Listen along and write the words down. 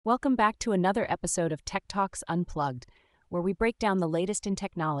Welcome back to another episode of Tech Talks Unplugged, where we break down the latest in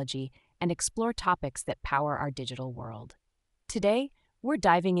technology and explore topics that power our digital world. Today, we're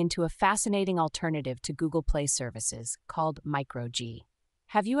diving into a fascinating alternative to Google Play services called microg.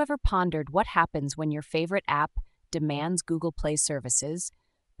 Have you ever pondered what happens when your favorite app demands Google Play services,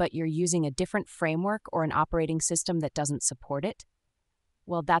 but you're using a different framework or an operating system that doesn't support it?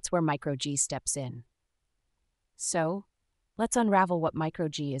 Well, that's where microg steps in. So, let's unravel what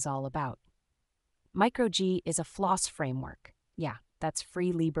microg is all about. Microg is a floss framework. Yeah, that's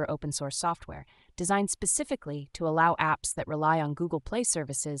free Libre open source software designed specifically to allow apps that rely on Google Play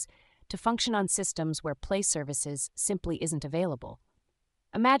services to function on systems where Play services simply isn't available.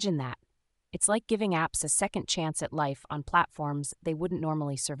 Imagine that. It's like giving apps a second chance at life on platforms they wouldn't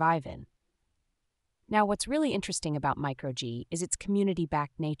normally survive in. Now, what's really interesting about microg is its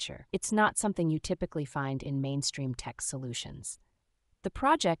community-backed nature. It's not something you typically find in mainstream tech solutions. The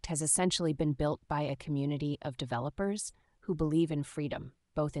project has essentially been built by a community of developers who believe in freedom,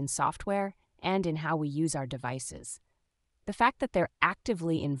 both in software and in how we use our devices. The fact that they're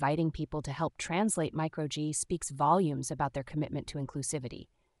actively inviting people to help translate microg speaks volumes about their commitment to inclusivity.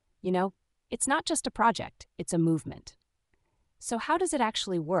 You know, it's not just a project, it's a movement. So how does it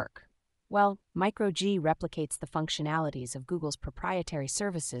actually work? Well, microg replicates the functionalities of Google's proprietary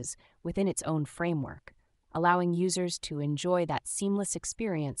services within its own framework, allowing users to enjoy that seamless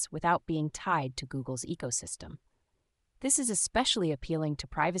experience without being tied to Google's ecosystem. This is especially appealing to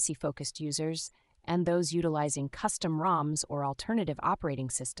privacy-focused users and those utilizing custom ROMs or alternative operating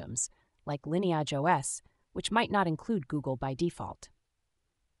systems, like Lineage OS, which might not include Google by default.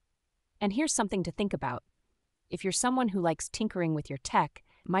 And here's something to think about. If you're someone who likes tinkering with your tech,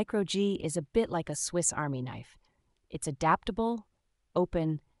 microg is a bit like a Swiss Army knife. It's adaptable,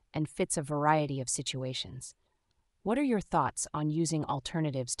 open, and fits a variety of situations. What are your thoughts on using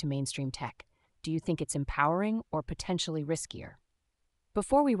alternatives to mainstream tech? Do you think it's empowering or potentially riskier?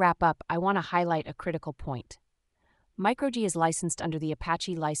 Before we wrap up, I want to highlight a critical point. microg is licensed under the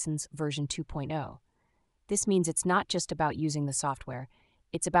Apache License version 2.0. This means it's not just about using the software,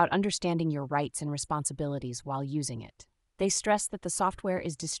 it's about understanding your rights and responsibilities while using it. They stress that the software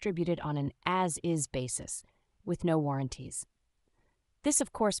is distributed on an as-is basis, with no warranties. This,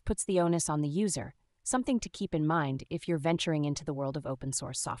 of course, puts the onus on the user, something to keep in mind if you're venturing into the world of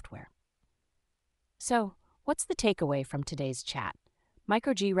open-source software. So, what's the takeaway from today's chat?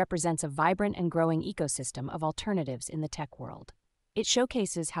 microg represents a vibrant and growing ecosystem of alternatives in the tech world. It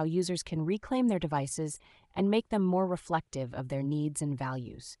showcases how users can reclaim their devices and make them more reflective of their needs and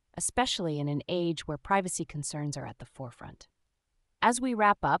values, especially in an age where privacy concerns are at the forefront. As we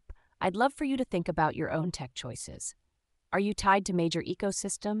wrap up, I'd love for you to think about your own tech choices. Are you tied to major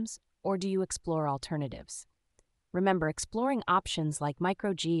ecosystems, or do you explore alternatives? Remember, exploring options like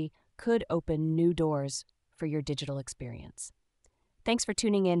microg could open new doors for your digital experience. Thanks for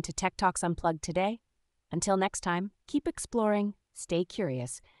tuning in to Tech Talks Unplugged today. Until next time, keep exploring, stay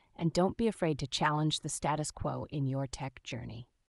curious, and don't be afraid to challenge the status quo in your tech journey.